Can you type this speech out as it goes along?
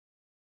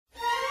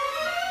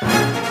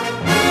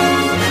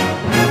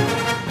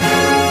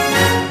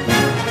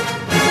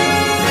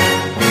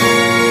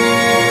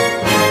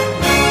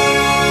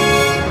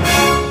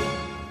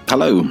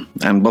Hello,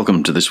 and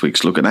welcome to this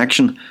week's look at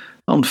action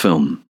on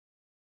film.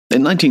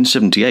 In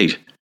 1978,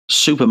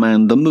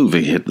 Superman the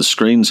movie hit the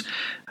screens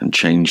and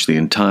changed the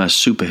entire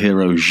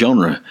superhero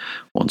genre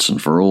once and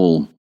for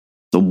all.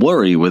 The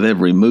worry with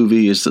every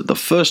movie is that the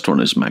first one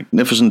is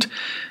magnificent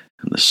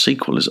and the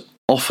sequel is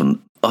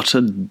often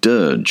utter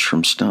dirge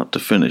from start to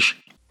finish.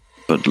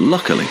 But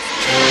luckily,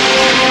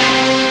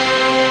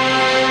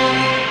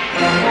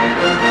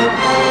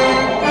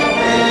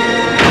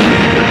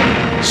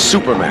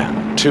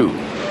 Superman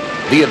 2.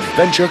 The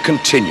adventure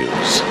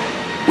continues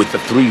with the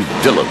three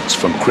villains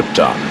from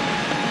Krypton.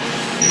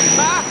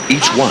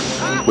 Each one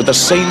with the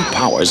same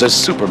powers as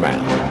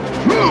Superman.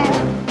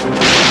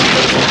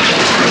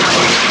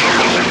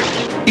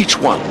 Each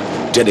one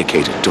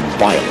dedicated to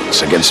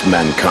violence against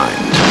mankind.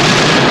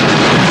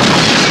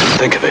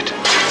 Think of it.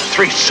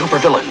 3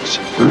 supervillains.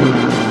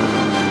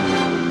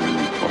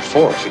 Or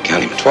 4 if you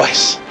count him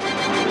twice.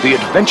 The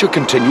adventure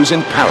continues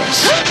in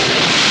Paris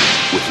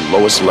with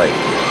Lois Lane.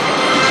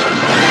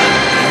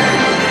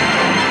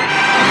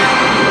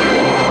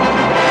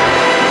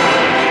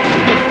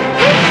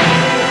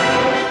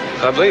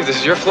 I believe this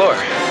is your floor.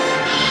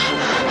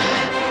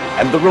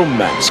 And the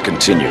romance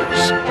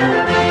continues.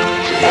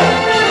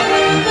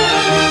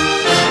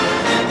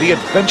 The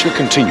adventure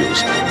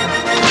continues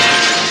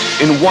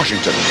in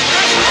Washington.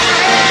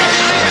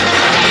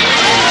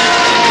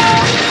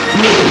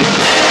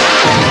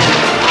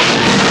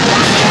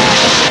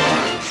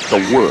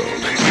 The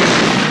world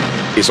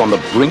is on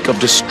the brink of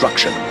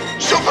destruction.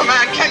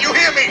 Superman, can you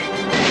hear me?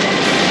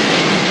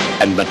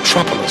 And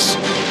Metropolis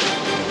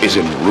is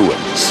in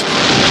ruins.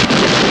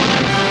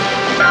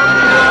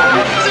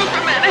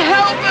 Superman,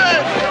 help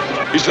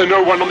us! Is there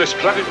no one on this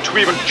planet to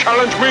even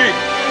challenge me?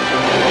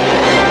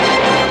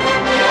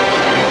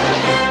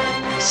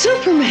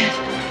 Superman!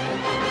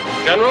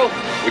 General,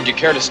 would you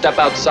care to step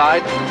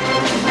outside?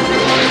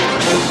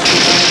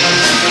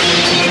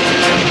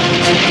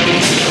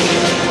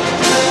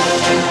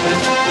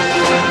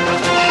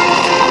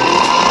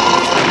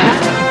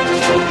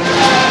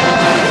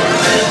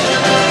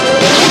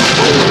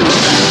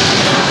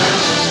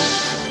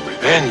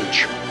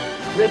 Revenge.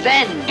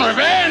 Revenge!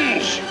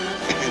 Revenge!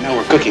 Now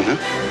we're cooking, huh?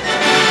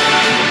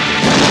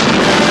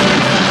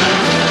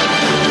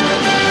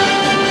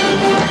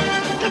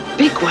 The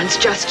big one's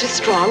just as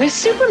strong as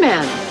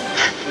Superman.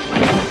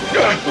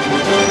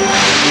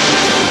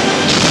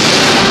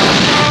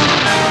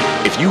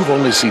 If you've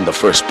only seen the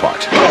first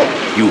part,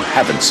 you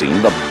haven't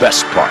seen the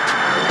best part.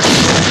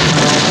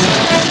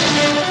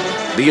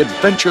 The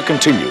adventure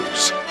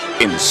continues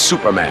in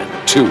Superman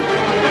 2.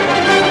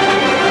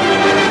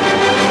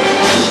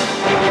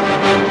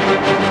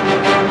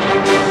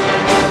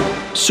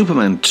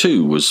 Superman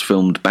 2 was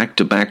filmed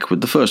back-to-back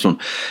with the first one,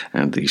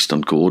 and the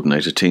stunt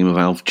coordinator team of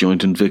Alf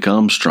Joint and Vic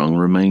Armstrong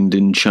remained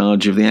in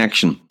charge of the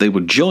action. They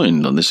were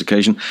joined on this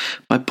occasion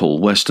by Paul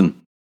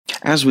Weston.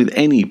 As with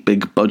any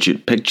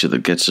big-budget picture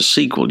that gets a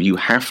sequel, you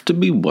have to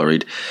be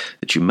worried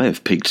that you may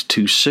have peaked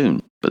too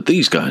soon. But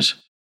these guys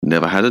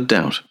never had a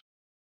doubt.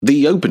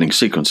 The opening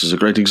sequence is a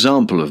great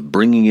example of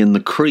bringing in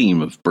the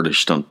cream of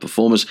British stunt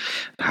performers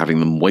and having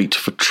them wait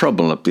for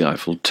trouble up the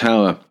Eiffel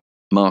Tower.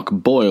 Mark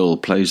Boyle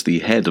plays the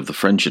head of the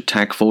French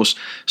attack force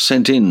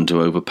sent in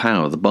to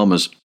overpower the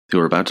bombers, who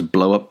are about to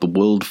blow up the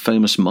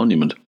world-famous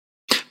monument.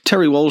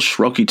 Terry Walsh,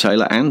 Rocky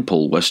Taylor and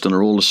Paul Weston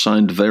are all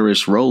assigned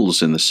various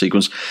roles in the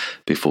sequence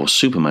before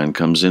Superman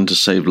comes in to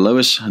save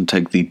Lois and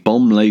take the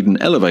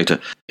bomb-laden elevator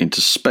into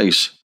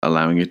space,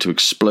 allowing it to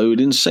explode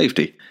in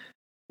safety.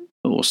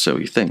 Or so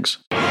he thinks.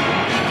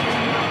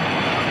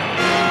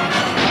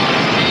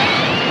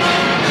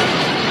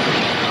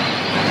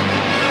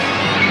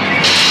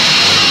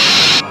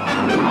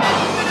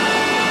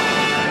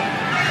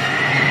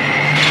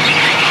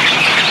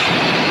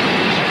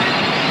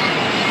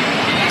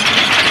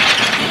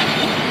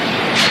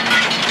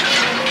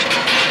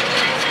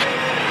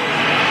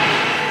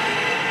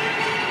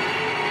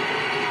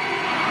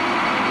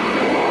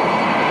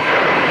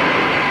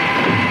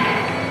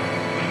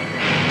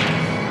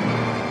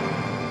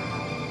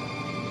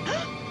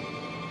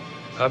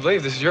 I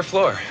believe this is your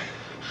floor.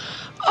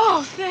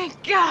 Oh,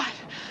 thank God!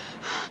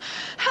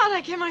 How'd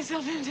I get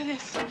myself into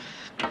this?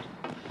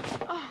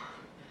 Are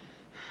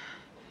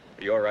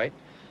you all right?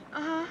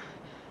 Uh-huh.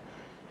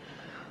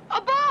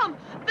 A bomb!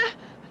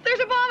 There's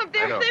a bomb up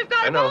there. They've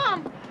got a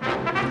bomb.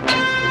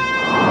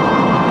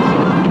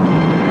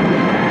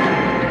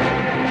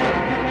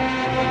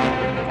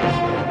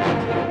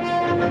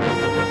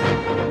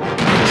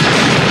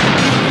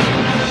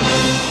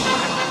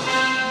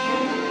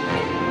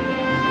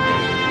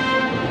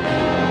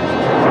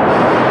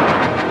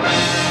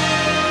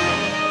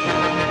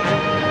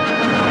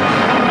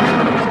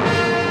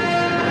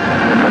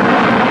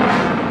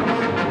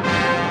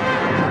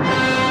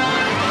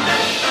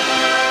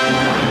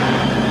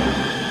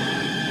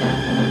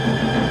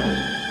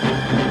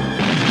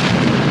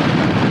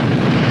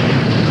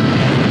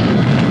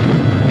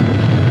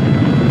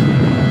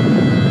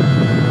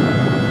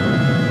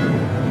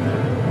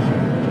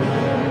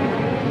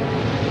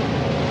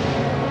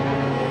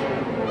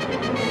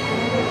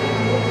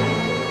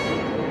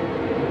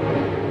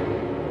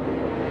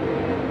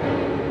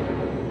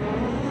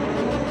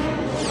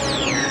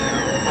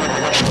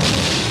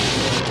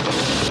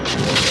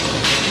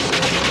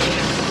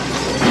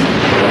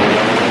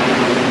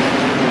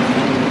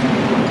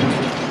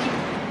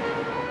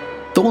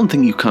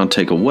 thing you can't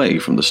take away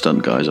from the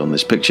stunt guys on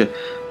this picture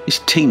is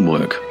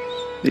teamwork.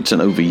 It's an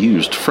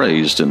overused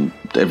phrase, and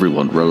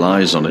everyone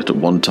relies on it at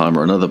one time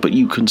or another, but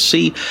you can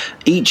see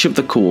each of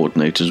the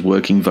coordinators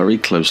working very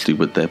closely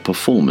with their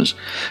performers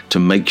to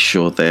make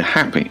sure they're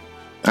happy,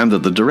 and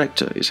that the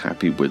director is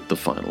happy with the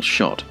final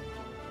shot.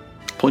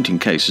 Point in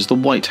case is the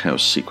White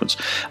House sequence.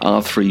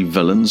 Our three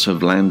villains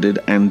have landed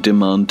and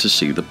demand to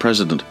see the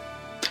president.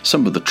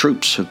 Some of the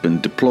troops have been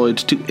deployed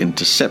to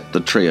intercept the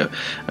trio,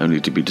 only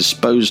to be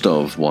disposed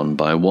of one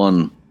by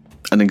one.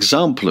 An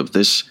example of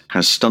this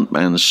has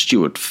stuntman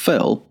Stuart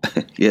Fell,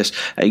 yes,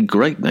 a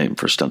great name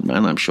for a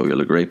stuntman, I'm sure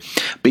you'll agree,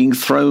 being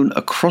thrown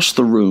across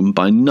the room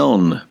by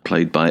Non,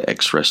 played by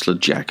ex-wrestler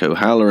Jack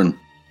O'Halloran.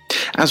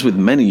 As with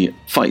many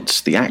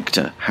fights, the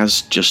actor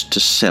has just to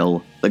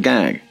sell the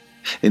gag.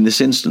 In this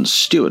instance,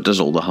 Stuart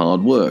does all the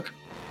hard work.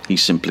 He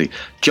simply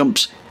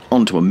jumps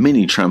onto a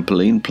mini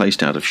trampoline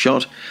placed out of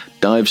shot,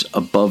 dives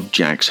above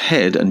Jack's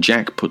head, and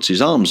Jack puts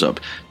his arms up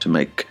to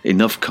make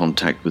enough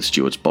contact with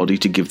Stuart's body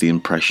to give the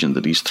impression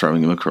that he's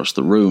throwing him across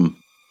the room.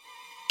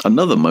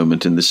 Another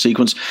moment in this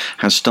sequence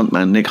has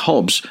stuntman Nick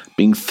Hobbs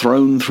being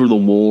thrown through the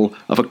wall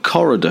of a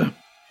corridor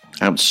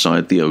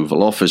outside the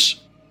Oval Office.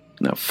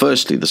 Now,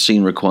 firstly, the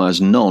scene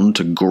requires Non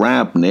to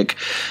grab Nick,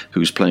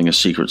 who's playing a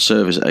Secret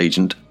Service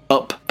agent,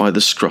 up by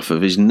the scruff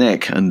of his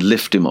neck and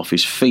lift him off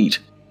his feet.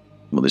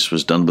 Well, this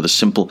was done with a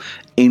simple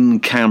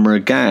in-camera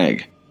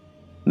gag.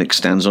 Nick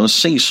stands on a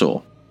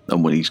seesaw,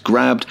 and when he's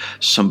grabbed,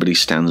 somebody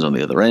stands on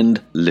the other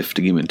end,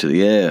 lifting him into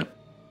the air.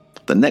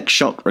 The next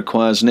shot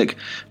requires Nick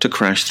to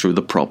crash through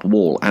the prop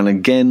wall, and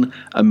again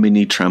a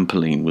mini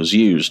trampoline was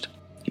used.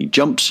 He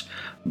jumps,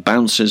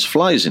 bounces,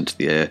 flies into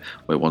the air,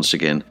 where once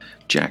again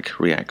Jack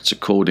reacts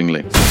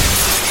accordingly.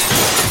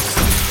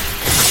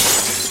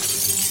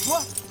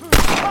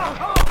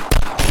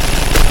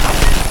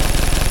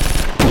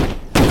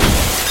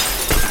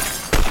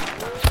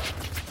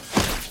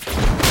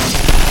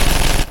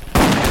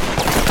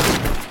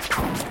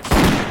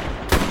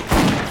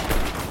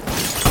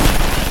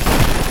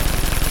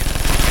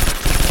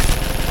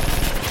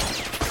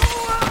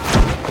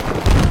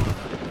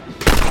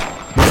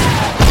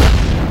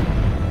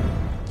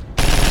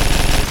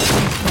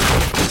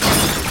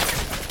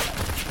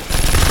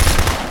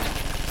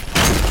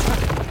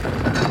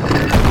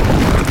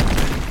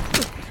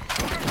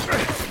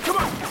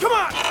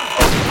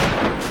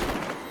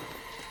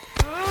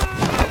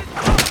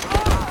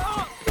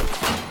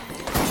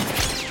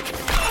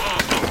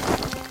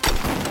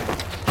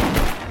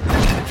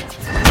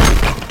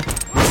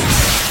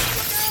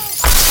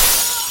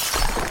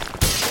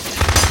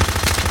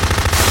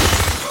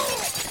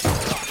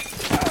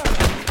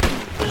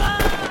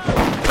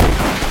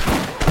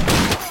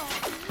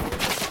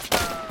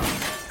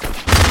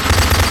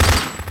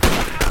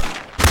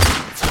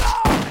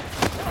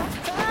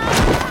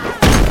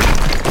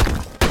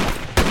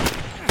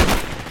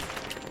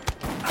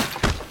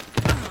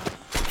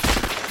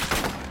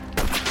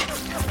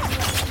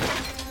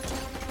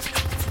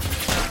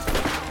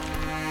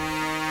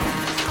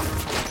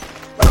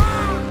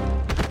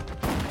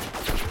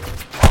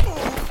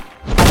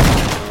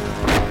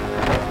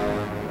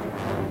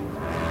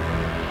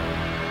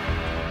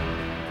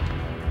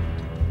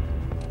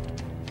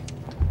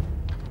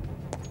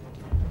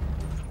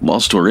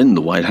 Whilst we're in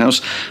the White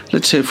House,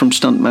 let's hear from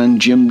stuntman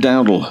Jim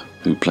Dowdle,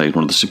 who played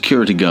one of the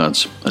security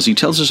guards, as he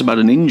tells us about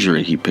an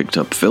injury he picked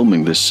up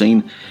filming this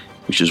scene,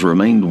 which has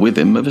remained with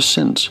him ever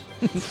since.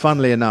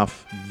 Funnily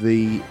enough,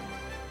 the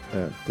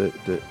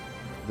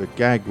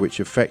gag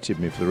which affected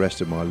me for the rest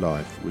of my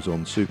life was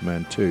on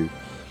Superman 2,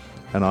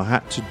 and I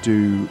had to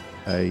do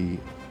a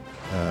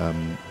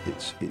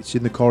it's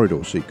in the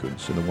corridor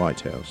sequence in the White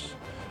House,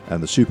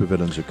 and the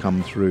supervillains have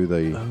come through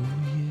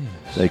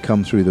they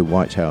come through the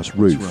White House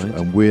roof, right,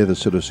 and we're the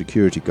sort of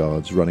security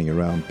guards running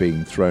around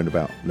being thrown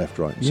about left,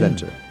 right and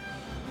centre.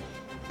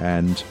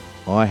 And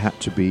I had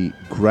to be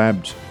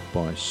grabbed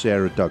by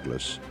Sarah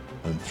Douglas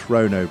and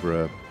thrown over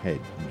her head,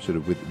 sort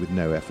of with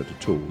no effort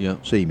at all,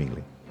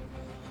 seemingly.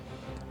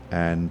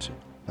 And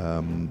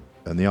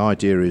the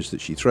idea is that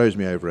she throws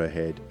me over her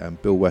head,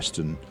 and Bill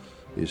Weston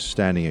is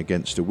standing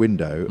against a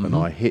window, and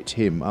I hit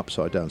him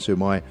upside down.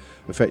 So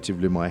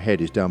effectively my head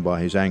is down by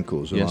his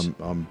ankles, and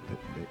I'm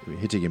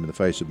hitting him in the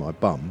face with my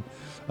bum,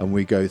 and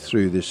we go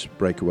through this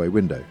breakaway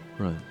window.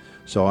 Right.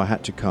 So I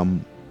had to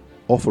come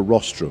off a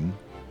rostrum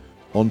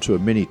onto a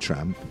mini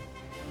tramp,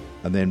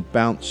 and then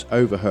bounce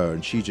over her,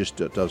 and she just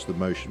does the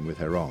motion with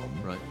her arm,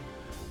 right,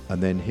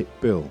 and then hit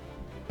Bill.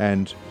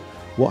 And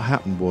what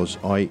happened was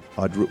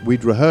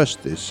we'd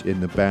rehearsed this in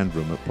the band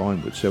room at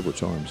Pinewood several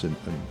times, and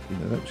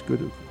that was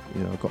good.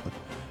 I got the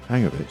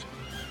hang of it.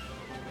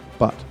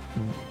 But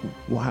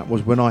what happened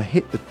was when I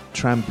hit the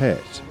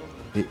trampette,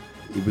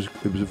 it was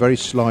a very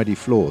slidey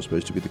floor,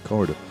 supposed to be the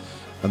corridor,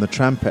 and the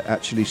trampette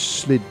actually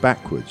slid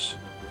backwards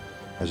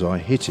as I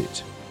hit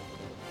it,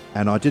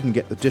 and I didn't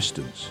get the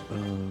distance.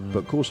 But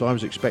of course I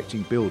was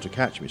expecting Bill to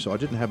catch me, so I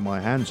didn't have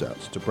my hands out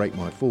to break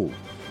my fall.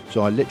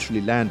 So I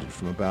literally landed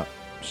from about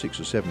 6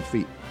 or 7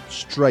 feet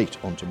straight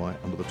onto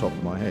the top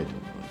of my head.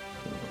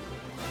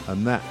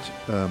 and that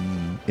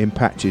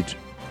impacted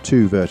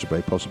 2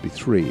 vertebrae, possibly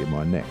 3, in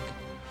my neck.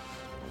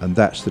 And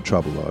that's the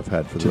trouble that I've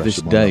had for the rest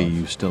of my life. To this day,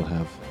 you still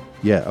have.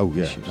 Yeah. Oh,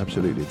 yeah.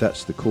 Absolutely.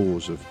 That's the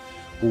cause of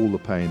all the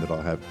pain that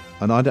I have.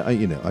 And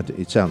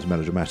it sounds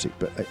melodramatic,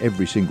 but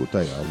every single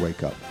day I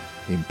wake up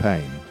in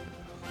pain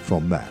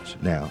from that.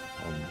 Now,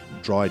 on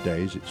dry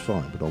days it's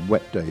fine, but on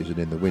wet days and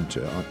in the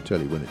winter, I can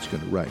tell you when it's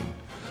going to rain,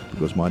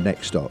 because my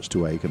neck starts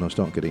to ache and I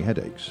start getting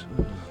headaches.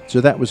 So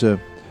that was and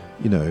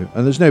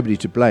there's nobody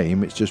to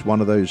blame. It's just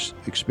one of those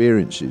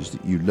experiences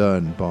that you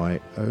learn by.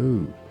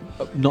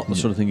 Not the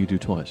sort of thing you do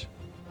twice.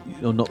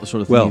 Not the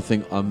sort of thing you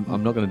think,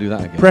 I'm not going to do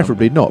that again.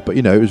 Preferably not, but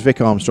it was Vic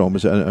Armstrong,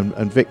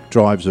 and Vic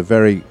drives a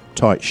very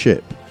tight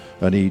ship,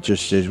 and he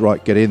just says,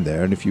 right, get in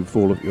there, and if you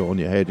fall on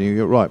your head, and you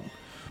go, right,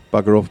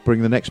 bugger off,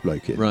 bring the next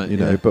bloke in.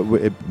 Right, but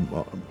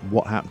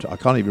what happened I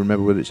can't even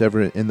remember whether it's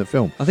ever in the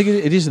film. I think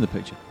it is in the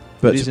picture.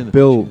 But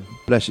Bill,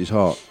 bless his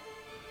heart,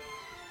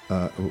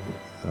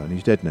 and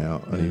he's dead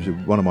now, and he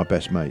was one of my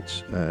best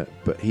mates,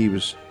 but he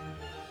was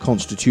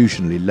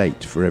constitutionally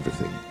late for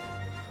everything.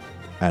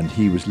 And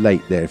he was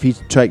late there. If he'd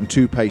taken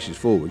 2 paces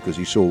forward because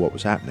he saw what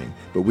was happening,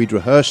 but we'd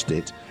rehearsed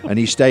it, and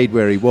he stayed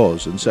where he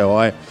was, and so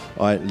I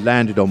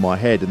landed on my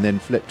head and then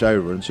flipped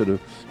over and sort of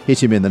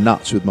hit him in the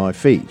nuts with my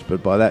feet.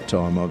 But by that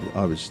time,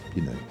 I was,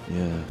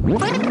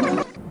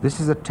 Yeah. This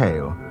is a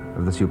tale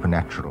of the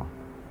supernatural.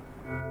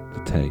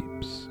 The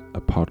Tapes, a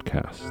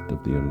podcast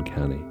of the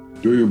uncanny.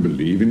 Do you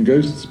believe in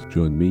ghosts?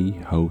 Join me,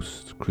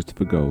 host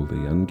Christopher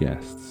Goldie, and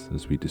guests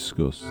as we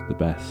discuss the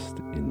best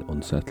in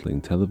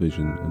unsettling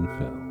television and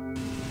film.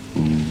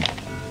 Who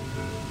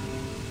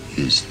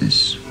is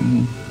this?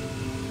 Who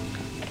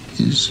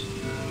is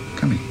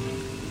coming?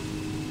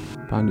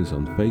 Find us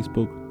on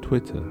Facebook,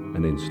 Twitter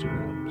and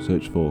Instagram.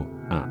 Search for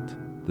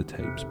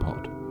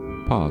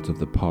 @TheTapesPod. Part of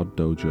the Pod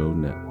Dojo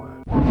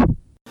network.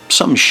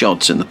 Some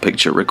shots in the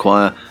picture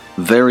require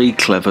very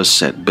clever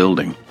set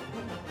building.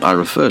 I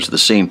refer to the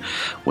scene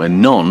where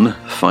Non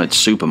fights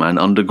Superman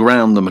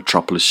underground the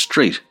Metropolis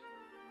street.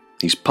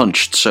 He's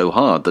punched so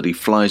hard that he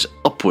flies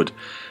upward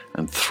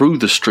and through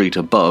the street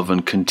above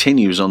and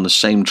continues on the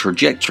same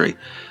trajectory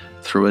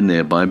through a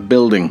nearby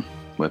building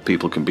where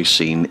people can be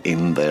seen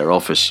in their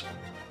office.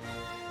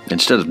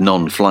 Instead of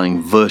Non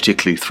flying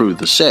vertically through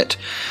the set,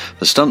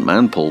 the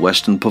stuntman Paul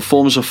Weston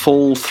performs a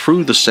fall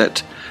through the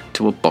set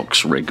to a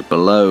box rig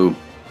below.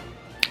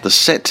 The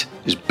set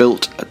is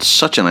built at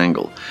such an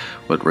angle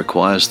that it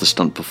requires the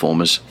stunt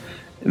performers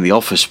and the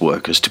office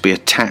workers to be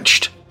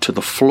attached to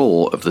the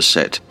floor of the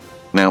set.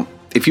 Now,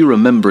 if you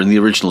remember in the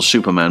original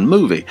Superman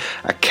movie,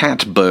 a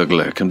cat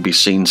burglar can be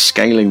seen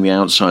scaling the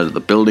outside of the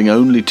building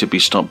only to be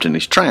stopped in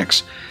his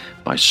tracks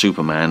by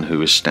Superman,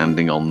 who is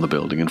standing on the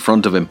building in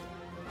front of him.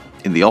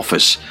 In the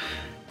office,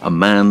 a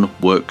man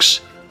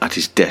works at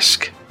his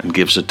desk and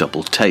gives a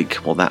double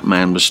take. Well, that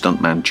man was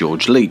stuntman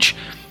George Leach,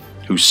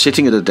 who's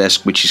sitting at a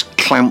desk which is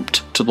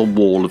clamped to the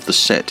wall of the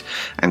set,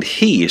 and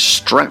he is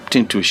strapped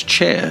into his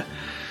chair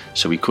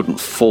so he couldn't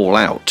fall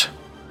out,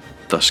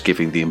 thus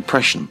giving the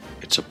impression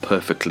it's a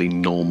perfectly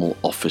normal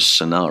office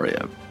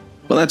scenario.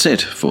 Well, that's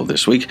it for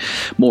this week.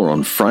 More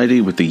on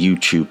Friday with the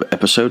YouTube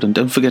episode, and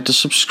don't forget to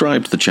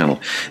subscribe to the channel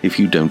if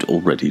you don't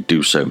already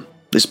do so.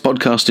 This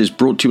podcast is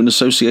brought to you in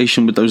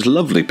association with those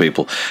lovely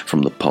people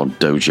from the Pod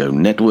Dojo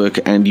Network,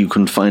 and you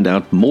can find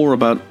out more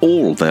about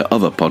all their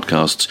other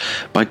podcasts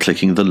by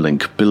clicking the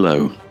link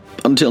below.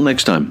 Until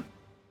next time,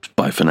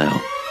 bye for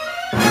now.